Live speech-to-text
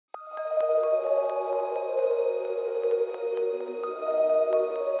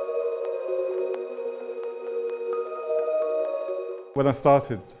When I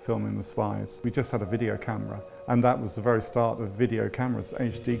started filming The Spies, we just had a video camera, and that was the very start of video cameras.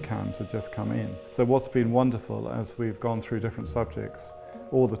 HD cams had just come in. So what's been wonderful as we've gone through different subjects,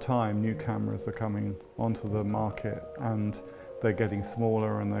 all the time new cameras are coming onto the market, and they're getting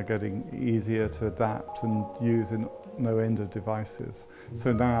smaller and they're getting easier to adapt and use in no end of devices.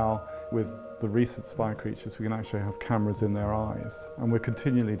 So now with the recent spy creatures we can actually have cameras in their eyes, and we're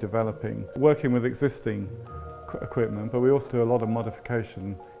continually developing, working with existing equipment, but we also do a lot of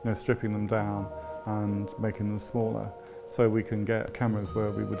modification, stripping them down and making them smaller, so we can get cameras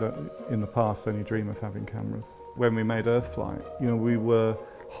where we would in the past only dream of having cameras. When we made Earthflight, we were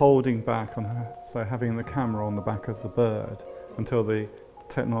holding back on having the camera on the back of the bird until the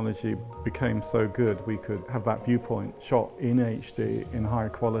technology became so good we could have that viewpoint shot in HD in high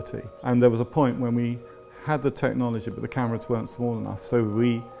quality. And there was a point when we had the technology but the cameras weren't small enough, so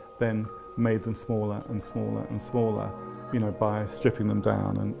we then made them smaller and smaller and smaller, by stripping them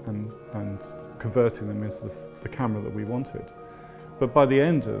down and converting them into the camera that we wanted. But by the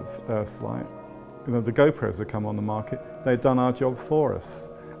end of Earthflight, the GoPros had come on the market, they'd done our job for us,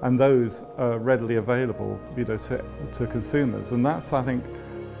 and those are readily available, to consumers. And that's, I think,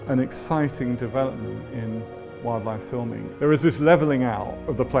 an exciting development in wildlife filming. There is this levelling out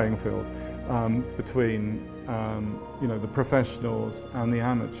of the playing field between the professionals and the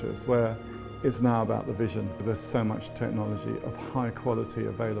amateurs, where it's now about the vision. There's so much technology of high quality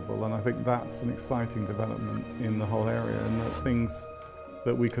available, and I think that's an exciting development in the whole area, and that things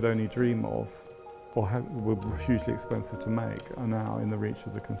that we could only dream of or were hugely expensive to make are now in the reach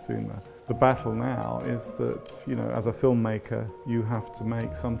of the consumer. The battle now is that, as a filmmaker, you have to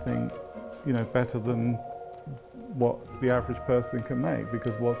make something, better than what the average person can make,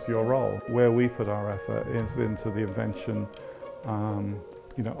 because what's your role? Where we put our effort is into the invention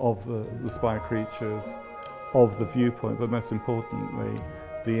of the spy creatures, of the viewpoint, but most importantly,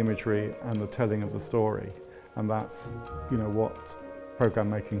 the imagery and the telling of the story. And that's, what program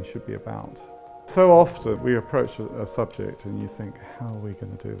making should be about. So often we approach a subject and you think, how are we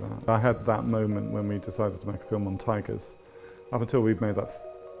going to do that? I had that moment when we decided to make a film on tigers. Up until we made that,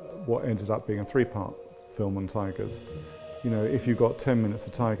 what ended up being a 3-part film on tigers. If you got 10 minutes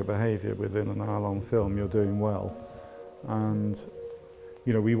of tiger behaviour within an hour-long film, you're doing well. And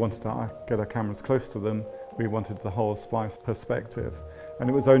we wanted to get our cameras close to them. We wanted the whole spy perspective. And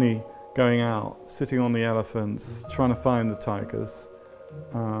it was only going out, sitting on the elephants, trying to find the tigers,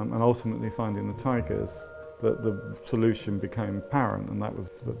 and ultimately finding the tigers, that the solution became apparent, and that was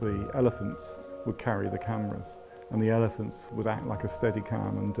that the elephants would carry the cameras, and the elephants would act like a steady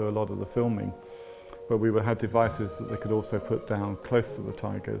cam and do a lot of the filming. But we had devices that they could also put down close to the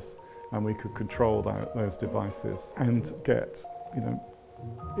tigers, and we could control those devices and get,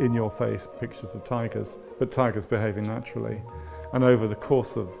 in-your-face pictures of tigers, but tigers behaving naturally. And over the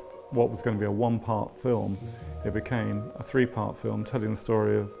course of what was going to be a 1-part film, it became a 3-part film telling the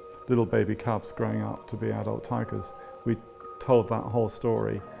story of little baby cubs growing up to be adult tigers. We told that whole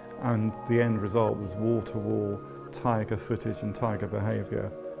story, and the end result was wall-to-wall tiger footage and tiger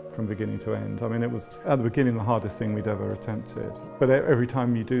behaviour from beginning to end. I mean, it was at the beginning the hardest thing we'd ever attempted. But every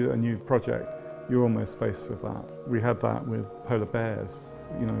time you do a new project, you're almost faced with that. We had that with polar bears,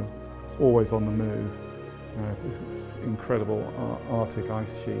 always on the move. This incredible Arctic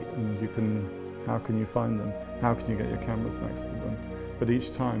ice sheet, and how can you find them? How can you get your cameras next to them? But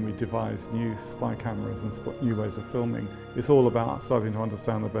each time we devised new spy cameras and new ways of filming. It's all about starting to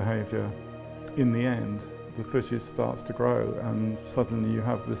understand the behaviour. In the end, the footage starts to grow, and suddenly you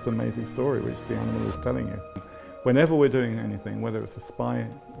have this amazing story which the animal is telling you. Whenever we're doing anything, whether it's a spy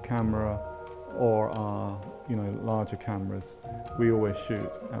camera or our larger cameras, we always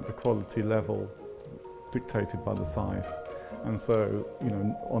shoot at the quality level dictated by the size. And so,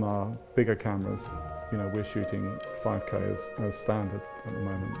 on our bigger cameras, we're shooting 5K as standard at the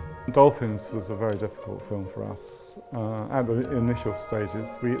moment. Dolphins was a very difficult film for us. At the initial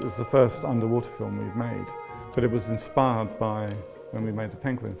stages, it was the first underwater film we'd made, but it was inspired by when we made the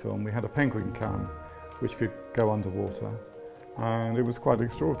penguin film. We had a penguin cam which could go underwater, and it was quite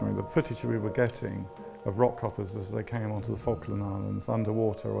extraordinary. The footage we were getting of rock hoppers as they came onto the Falkland Islands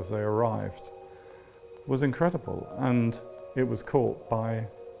underwater or as they arrived was incredible, and it was caught by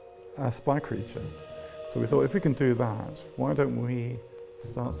a spy creature. So we thought, if we can do that, why don't we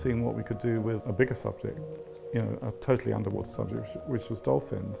start seeing what we could do with a bigger subject, a totally underwater subject, which was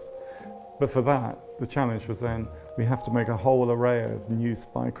dolphins. But for that, the challenge was then, we have to make a whole array of new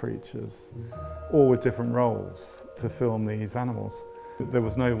spy creatures, all with different roles, to film these animals. There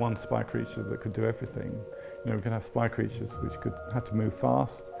was no one spy creature that could do everything. You know, we could have spy creatures which had to move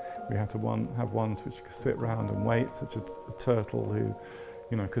fast. We had to have ones which could sit around and wait, such a turtle who,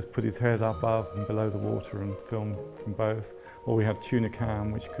 you know, could put his head above and below the water and film from both. Or we had tuna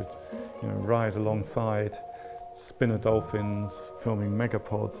cam, which could, you know, ride alongside spinner dolphins, filming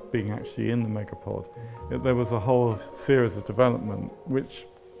megapods, being actually in the megapod. There was a whole series of development which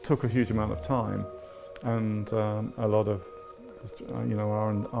took a huge amount of time and a lot of, you know,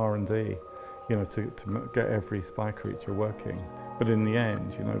 R&D, you know, to get every spy creature working. But in the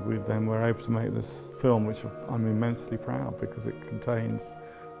end, you know, we then were able to make this film, which I'm immensely proud because it contains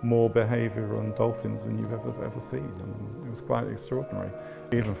more behaviour on dolphins than you've ever seen. And it was quite extraordinary.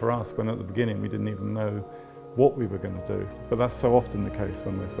 Even for us, when at the beginning we didn't even know what we were going to do. But that's so often the case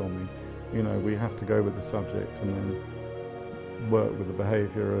when we're filming. You know, we have to go with the subject and then work with the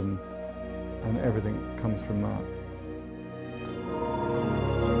behaviour, and everything comes from that.